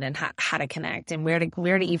understand and how to connect and where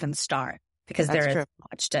to even start, because there is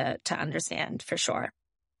much to understand for sure.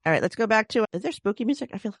 All right, let's go back to, is there spooky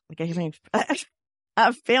music? I feel like I'm hearing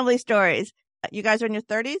family stories. You guys are in your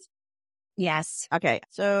 30s? Yes. Okay,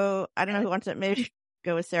 so I don't know who wants to maybe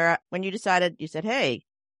go with Sarah. When you decided, you said, hey,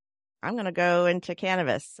 I'm going to go into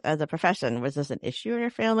cannabis as a profession. Was this an issue in your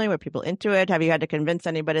family? Were people into it? Have you had to convince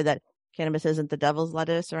anybody that cannabis isn't the devil's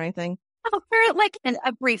lettuce or anything? Oh, for like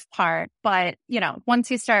a brief part, but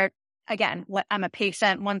once you start, again, I'm a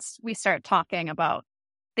patient. Once we start talking about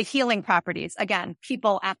the healing properties, again,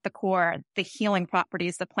 people at the core, the healing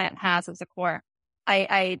properties the plant has as a core,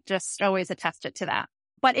 I just always attested to that.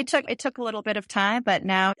 But it took a little bit of time. But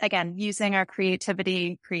now, again, using our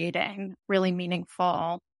creativity, creating really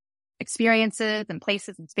meaningful experiences and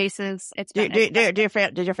places and spaces. Did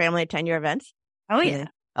your family attend your events? Oh yeah.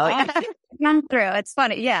 Oh yeah. Come through. It's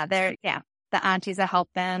funny. Yeah. The aunties are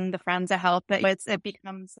helping, the friends are helping. It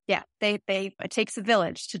becomes, it takes a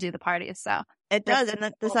village to do the parties. So it does.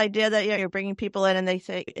 And this idea that you're bringing people in and they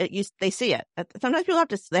say they see it. Sometimes people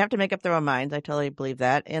have to make up their own minds. I totally believe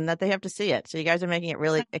that. And that they have to see it. So you guys are making it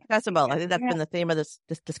really accessible. I think that's been the theme of this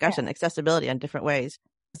discussion, accessibility in different ways.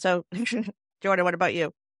 So Jordan, what about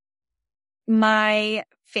you? My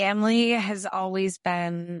family has always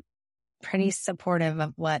been pretty supportive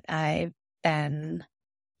of what I've been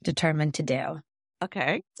determined to do.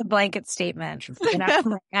 Okay. It's a blanket statement.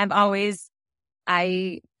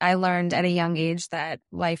 I learned at a young age that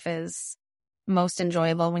life is most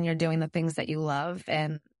enjoyable when you're doing the things that you love.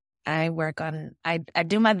 And I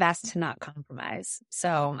do my best to not compromise.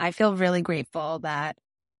 So I feel really grateful that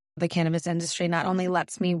the cannabis industry not only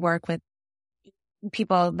lets me work with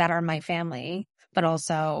people that are my family, but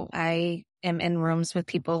also I am in rooms with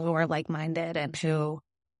people who are like-minded and who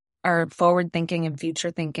are forward-thinking and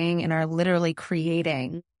future-thinking and are literally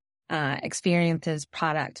creating experiences,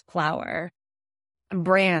 product, flower,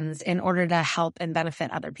 brands in order to help and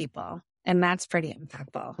benefit other people. And that's pretty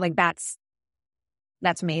impactful. Like that's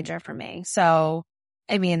major for me. So,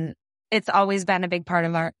 I mean, it's always been a big part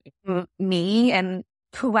of me and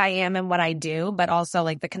who I am and what I do, but also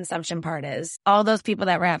like the consumption part is all those people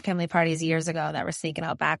that were at family parties years ago that were sneaking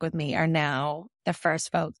out back with me are now the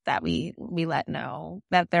first folks that we let know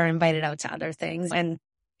that they're invited out to other things. And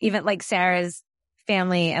even like Sarah's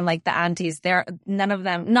family and like the aunties,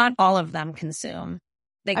 not all of them consume.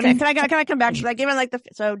 Can I come back to that? Given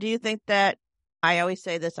so do you think that, I always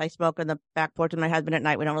say this, I smoke on the back porch with my husband at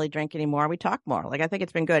night. We don't really drink anymore. We talk more. Like, I think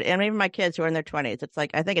it's been good. And even my kids who are in their 20s, it's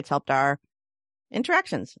like, I think it's helped our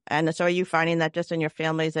interactions. And so are you finding that just in your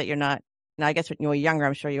families that you're not, now I guess when you were younger,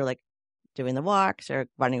 I'm sure you were like doing the walks or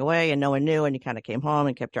running away and no one knew and you kind of came home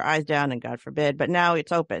and kept your eyes down and God forbid, but now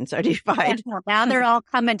it's open. So do you find? Now they're all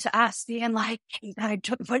coming to us being like, hey,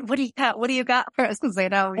 what do you got? What do you got for us? Because they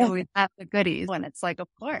know we have the goodies. When it's like, of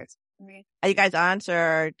course. Are you guys aunts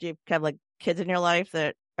or do you have like kids in your life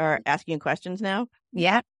that are asking you questions now?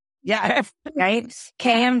 Yeah. Yeah. Right.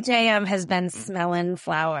 KMJM has been smelling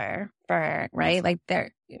flower for, right? Like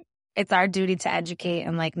it's our duty to educate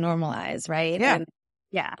and like normalize, right? Yeah.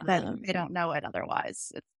 And, they don't know it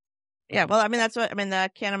otherwise. Yeah. Well, I mean, that's what, I mean,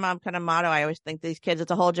 the Canna Mom kind of motto, I always think these kids,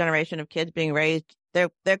 it's a whole generation of kids being raised.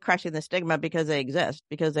 They're crushing the stigma because they exist,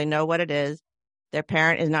 because they know what it is. Their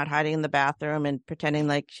parent is not hiding in the bathroom and pretending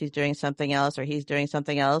like she's doing something else or he's doing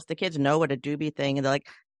something else. The kids know what a doobie thing, and they're like,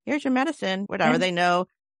 here's your medicine, whatever. They know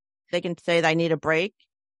they can say I need a break.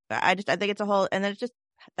 I think it's a whole, and then it's just,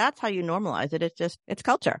 that's how you normalize it. It's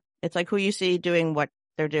culture. It's like who you see doing what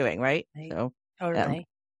they're doing, right? So totally.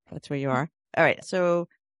 That's where you are. All right. So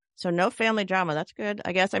no family drama. That's good.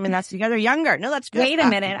 I guess. I mean, you guys are younger. No, that's good. Wait a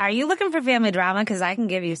minute. Are you looking for family drama? Because I can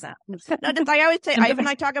give you some. No, just, I always say,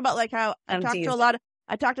 I talk about like how I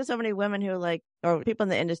talk to so many women who like, or people in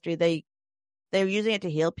the industry, they're using it to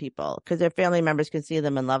heal people because their family members can see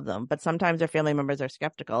them and love them. But sometimes their family members are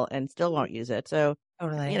skeptical and still won't use it. So,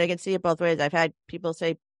 totally. You can see it both ways. I've had people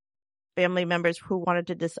say family members who wanted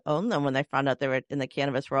to disown them when they found out they were in the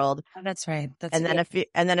cannabis world. Oh, that's right. And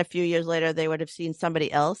then a few years later, they would have seen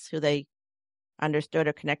somebody else who they understood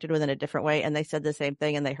or connected with in a different way, and they said the same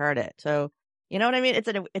thing and they heard it. So, you know what I mean? It's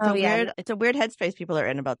a weird headspace people are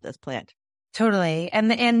in about this plant. Totally.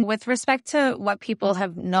 And with respect to what people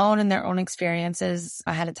have known in their own experiences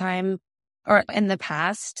ahead of time or in the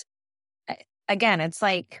past, again, it's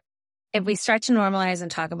like if we start to normalize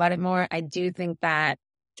and talk about it more, I do think that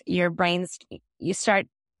your brains, you start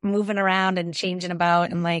moving around and changing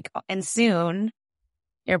about and soon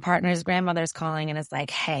your partner's grandmother's calling and is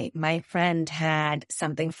like, hey, my friend had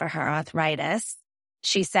something for her arthritis.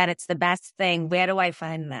 She said it's the best thing. Where do I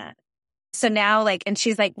find that? So now and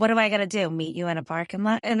she's like, what do I got to do? Meet you in a parking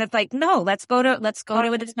lot? And it's like, no, let's go to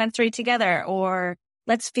a dispensary together, or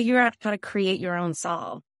let's figure out how to create your own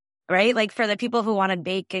solve, right? Like for the people who want to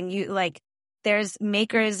bake and there's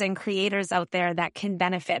makers and creators out there that can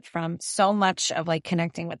benefit from so much of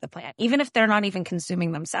connecting with the plant, even if they're not even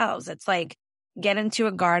consuming themselves. It's like, get into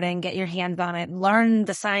a garden, get your hands on it, learn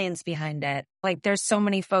the science behind it. There's so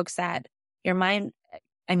many folks that your mind,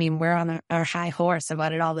 we're on our high horse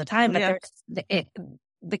about it all the time, but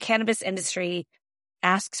the cannabis industry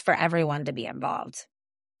asks for everyone to be involved,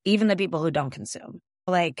 even the people who don't consume.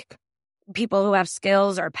 People who have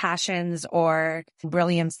skills or passions or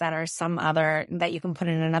brilliance that are some other that you can put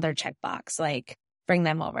in another checkbox, bring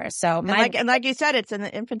them over. So, and like you said, it's in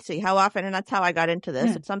the infancy. How often, and that's how I got into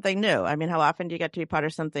this. It's something new. How often do you get to be part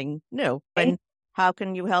of something new? And how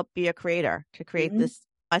can you help be a creator to create this?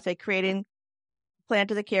 I say creating plant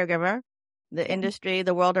to the caregiver, the industry,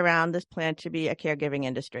 the world around this plant to be a caregiving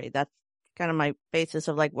industry. That's kind of my basis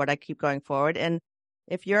of what I keep going forward. And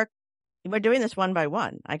we're doing this one by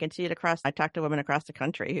one. I can see it I talk to women across the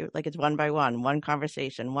country who it's one by one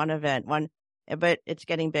conversation, one event, but it's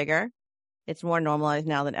getting bigger. It's more normalized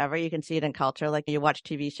now than ever. You can see it in culture. You watch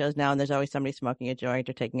TV shows now and there's always somebody smoking a joint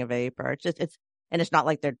or taking a vape, or and it's not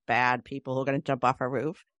like they're bad people who are going to jump off a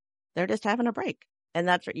roof. They're just having a break. And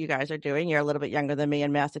that's what you guys are doing. You're a little bit younger than me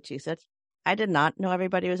in Massachusetts. I did not know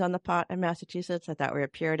everybody was on the pot in Massachusetts. I thought we were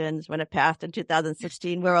Puritans. When it passed in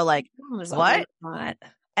 2016, we were like, what?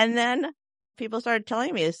 And then people started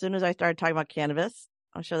telling me as soon as I started talking about cannabis,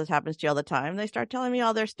 I'm sure this happens to you all the time, they start telling me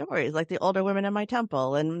all their stories, like the older women in my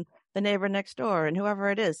temple and the neighbor next door and whoever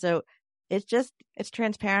it is. So it's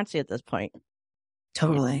transparency at this point.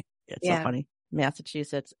 Totally. It's so funny.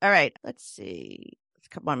 Massachusetts. All right. Let's see. A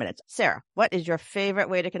couple more minutes. Sarah, what is your favorite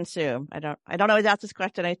way to consume? I don't always ask this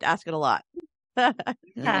question. I ask it a lot.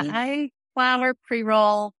 I flower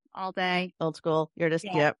pre-roll all day. Old school. You're just,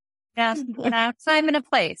 yep. Yes. So I'm in a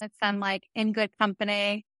place. It's in good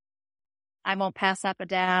company. I won't pass up a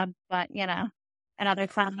dab, but and other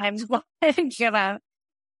times,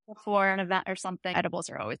 before an event or something, edibles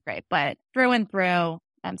are always great. But through and through,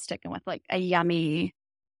 I'm sticking with a yummy,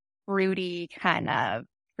 fruity kind of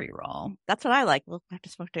pre-roll. That's what I like. We'll have to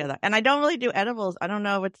smoke together. And I don't really do edibles. I don't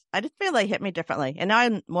know. I just feel hit me differently. And now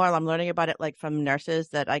I'm learning about it from nurses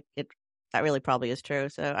that that really probably is true.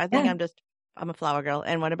 So I think I'm a flower girl.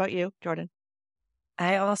 And what about you, Jordan?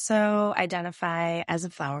 I also identify as a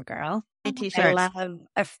flower girl. T-shirts. I love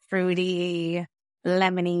a fruity,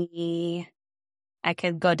 lemony. I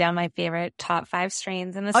could go down my favorite top 5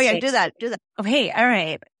 strains in the state. Yeah, do that. Oh, hey, all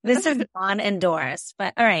right. This is non-endorsed,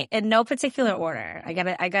 but all right. In no particular order. I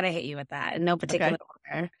gotta hit you with that. In no particular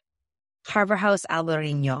order. Harbor House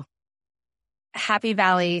Albarino, Happy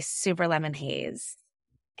Valley Super Lemon Haze,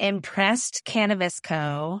 Impressed Cannabis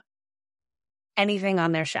Co. Anything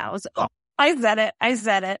on their shelves. Oh, I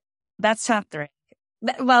said it. That's top 3.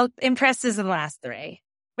 Well, Impressed is in the last 3.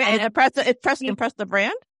 Wait, Impressed the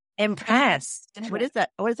brand? Impressed. What is that?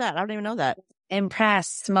 What is that? I don't even know that.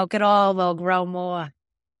 Impressed. Smoke it all, they'll grow more.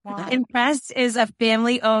 Wow. Impressed is a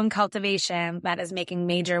family-owned cultivation that is making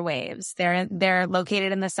major waves. They're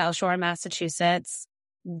located in the South Shore of Massachusetts.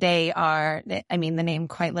 They are, the name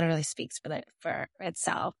quite literally speaks for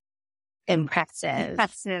itself. Impressive.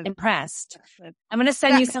 Impressed. I'm going to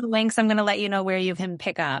send you some links. I'm going to let you know where you can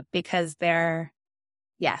pick up because they're,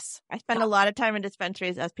 yes. I spend a lot of time in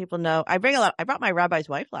dispensaries, as people know. I brought my rabbi's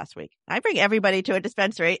wife last week. I bring everybody to a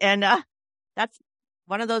dispensary, and that's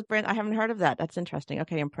one of those brands. I haven't heard of that. That's interesting.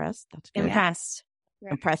 Okay, Impressed. That's good. Impressed.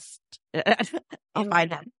 Impressed. I'll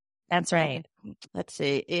find that. That's right. Let's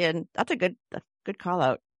see. And that's a good call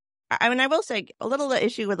out. I will say a little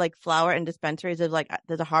issue with flower and dispensaries is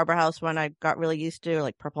there's a Harbor House one I got really used to,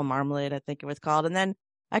 Purple Marmalade, I think it was called. And then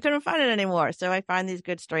I couldn't find it anymore. So I find these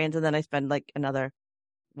good strains and then I spend another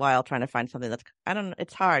while trying to find something that's, I don't know,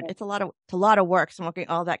 it's hard. It's a lot of work smoking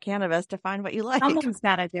all that cannabis to find what you like. Someone's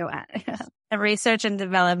got to do it. And research and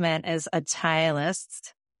development is a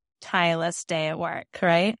tireless day at work,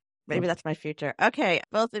 right? Maybe that's my future. Okay,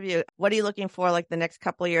 both of you, what are you looking for like the next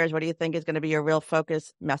couple of years? What do you think is going to be your real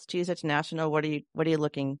focus? Massachusetts, national, what are you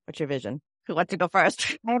looking? What's your vision? Who wants to go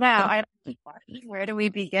first? I know. Where do we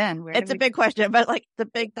begin? It's a big question, but like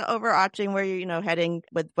the overarching where you're, heading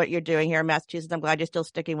with what you're doing here in Massachusetts. I'm glad you're still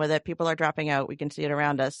sticking with it. People are dropping out. We can see it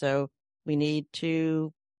around us. So we need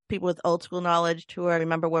people with old school knowledge to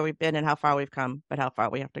remember where we've been and how far we've come, but how far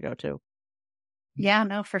we have to go to. Yeah,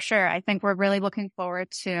 no, for sure. I think we're really looking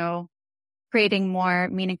forward to creating more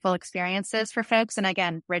meaningful experiences for folks. And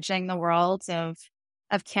again, bridging the worlds of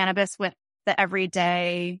cannabis with the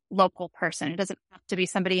everyday local person. It doesn't have to be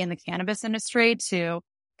somebody in the cannabis industry to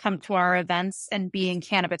come to our events and be in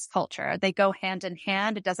cannabis culture. They go hand in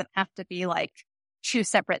hand. It doesn't have to be like two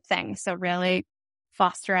separate things. So really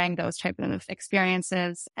fostering those type of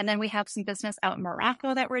experiences. And then we have some business out in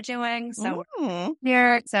Morocco that we're doing. So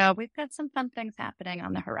here, so we've got some fun things happening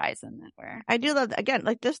on the horizon I do love, again,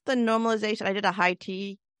 like just the normalization. I did a high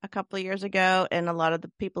tea a couple of years ago, and a lot of the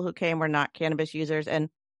people who came were not cannabis users. And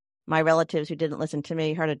my relatives who didn't listen to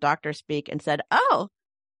me heard a doctor speak and said, oh,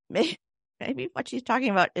 maybe what she's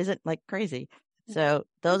talking about isn't like crazy. So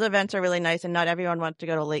those events are really nice, and not everyone wants to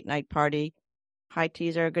go to a late night party. High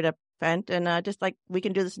teas are a good event, and just like we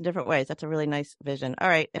can do this in different ways. That's a really nice vision. All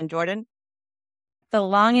right. And Jordan? The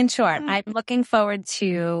long and short, I'm looking forward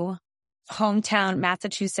to hometown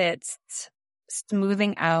Massachusetts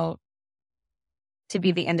smoothing out to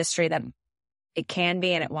be the industry that it can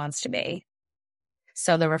be and it wants to be.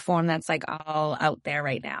 So the reform that's like all out there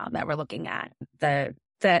right now that we're looking at, the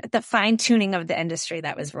fine tuning of the industry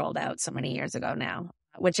that was rolled out so many years ago now,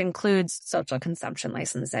 which includes social consumption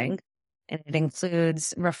licensing, and it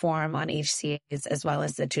includes reform on HCAs as well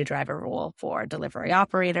as the 2-driver rule for delivery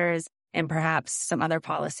operators, and perhaps some other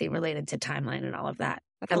policy related to timeline and all of that.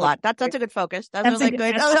 That's a lot. That's a good focus. That's really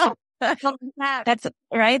good. That's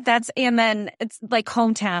right. And then it's like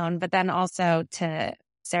hometown, but then also to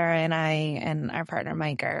Sarah and I and our partner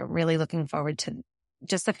Mike are really looking forward to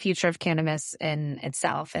just the future of cannabis in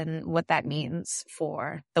itself and what that means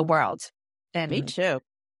for the world. And me too.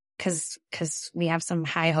 Because we have some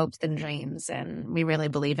high hopes and dreams, and we really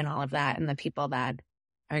believe in all of that and the people that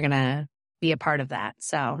are going to be a part of that.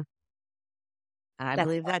 So I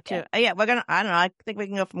believe that too. Yeah, I don't know. I think we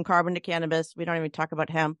can go from carbon to cannabis. We don't even talk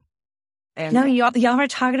about hemp. And no, y'all were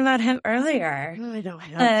talking about hemp earlier. I know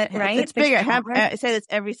hemp. Right? It's bigger. Hemp, I say this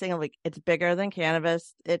every single week. It's bigger than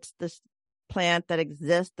cannabis. It's this plant that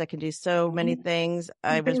exists that can do so many things.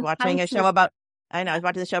 I was watching a show about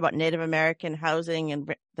Native American housing,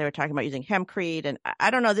 and they were talking about using hempcrete. And I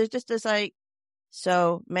don't know. There's just this like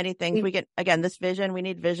so many things. We get, again, this vision. We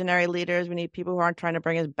need visionary leaders. We need people who aren't trying to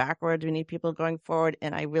bring us backwards. We need people going forward.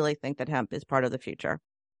 And I really think that hemp is part of the future.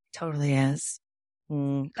 Totally is.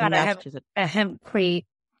 God, I have a hempcrete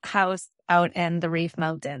house out in the Reef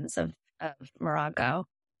Mountains of Morocco.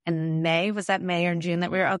 In May, was that May or June that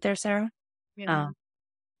we were out there, Sarah? Yeah.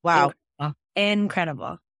 Wow.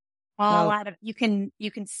 Incredible. A lot of you can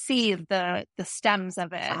see the stems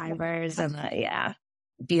of it. Fibers and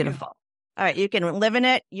beautiful. All right, you can live in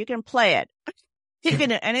it, you can play it. You can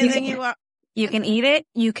do anything you want. You can eat it,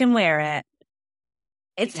 you can wear it.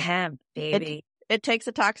 It's hemp, baby. It takes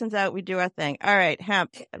the toxins out. We do our thing. All right,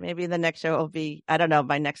 hemp. Maybe the next show will be, I don't know,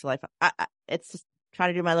 my next life. It's just trying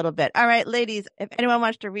to do my little bit. All right, ladies, if anyone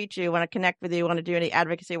wants to reach you, want to connect with you, want to do any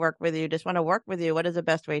advocacy work with you, just want to work with you, what is the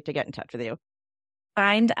best way to get in touch with you?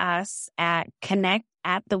 Find us at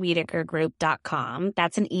connect@thewhitakergroup.com.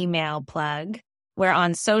 That's an email plug. We're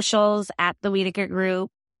on socials at the Whittaker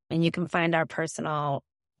Group, and you can find our personal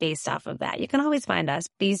based off of that. You can always find us.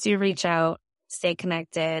 Please do reach out, stay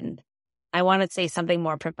connected. I want to say something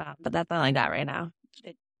more profound, but that's all I got right now.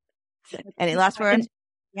 Any last words?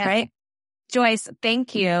 Yeah. Right? Joyce,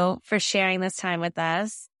 thank you for sharing this time with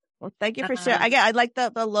us. Well, thank you for sharing. Again, I like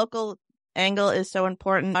the local angle is so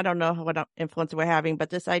important. I don't know what influence we're having, but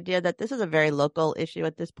this idea that this is a very local issue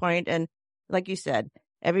at this point. And like you said,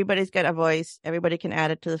 everybody's got a voice. Everybody can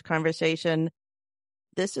add it to this conversation.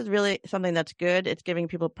 This is really something that's good. It's giving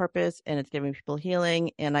people purpose and it's giving people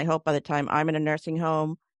healing. And I hope by the time I'm in a nursing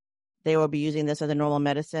home, they will be using this as a normal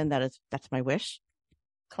medicine. That's my wish.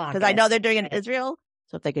 Because I know they're doing it in Israel.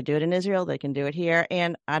 So if they could do it in Israel, they can do it here.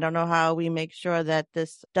 And I don't know how we make sure that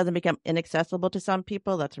this doesn't become inaccessible to some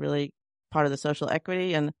people. That's really part of the social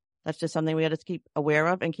equity. And that's just something we got to keep aware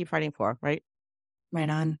of and keep fighting for, right? Right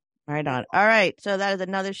on. Right on. All right. So that is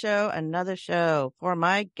another show for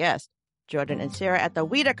my guests, Jordan and Sarah at the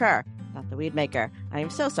Whittaker, not the Weed Maker. I am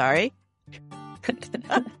so sorry.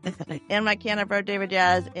 And my Canna bro, David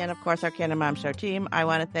Jazz, and of course our Canna Mom Show team, I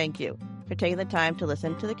want to thank you for taking the time to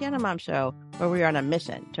listen to the Canna Mom Show, where we are on a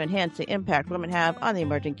mission to enhance the impact women have on the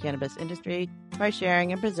emerging cannabis industry by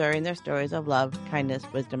sharing and preserving their stories of love, kindness,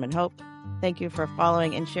 wisdom, and hope. Thank you for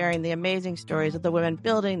following and sharing the amazing stories of the women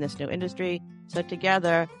building this new industry, so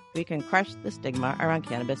together we can crush the stigma around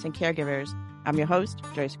cannabis and caregivers. I'm your host,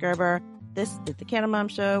 Joyce Gerber. This is the Canna Mom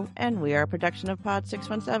Show, and we are a production of Pod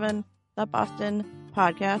 617, the Boston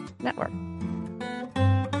Podcast Network.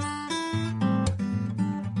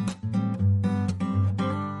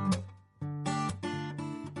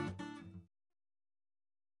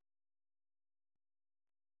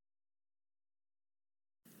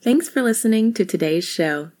 Thanks for listening to today's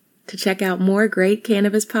show. To check out more great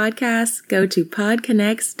cannabis podcasts, go to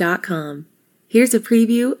podconnects.com. Here's a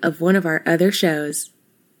preview of one of our other shows.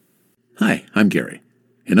 Hi, I'm Gary,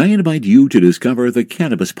 and I invite you to discover the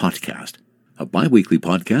Cannabis Podcast, a bi-weekly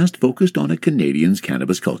podcast focused on a Canadian's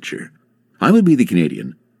cannabis culture. I would be the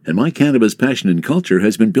Canadian, and my cannabis passion and culture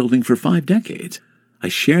has been building for 5 decades. I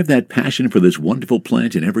share that passion for this wonderful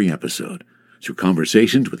plant in every episode, through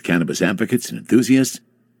conversations with cannabis advocates and enthusiasts,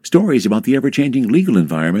 stories about the ever-changing legal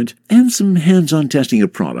environment, and some hands-on testing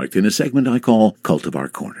of product in a segment I call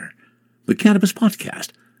Cultivar Corner. The Cannabis Podcast,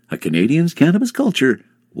 a Canadian's cannabis culture,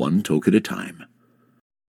 one toke at a time.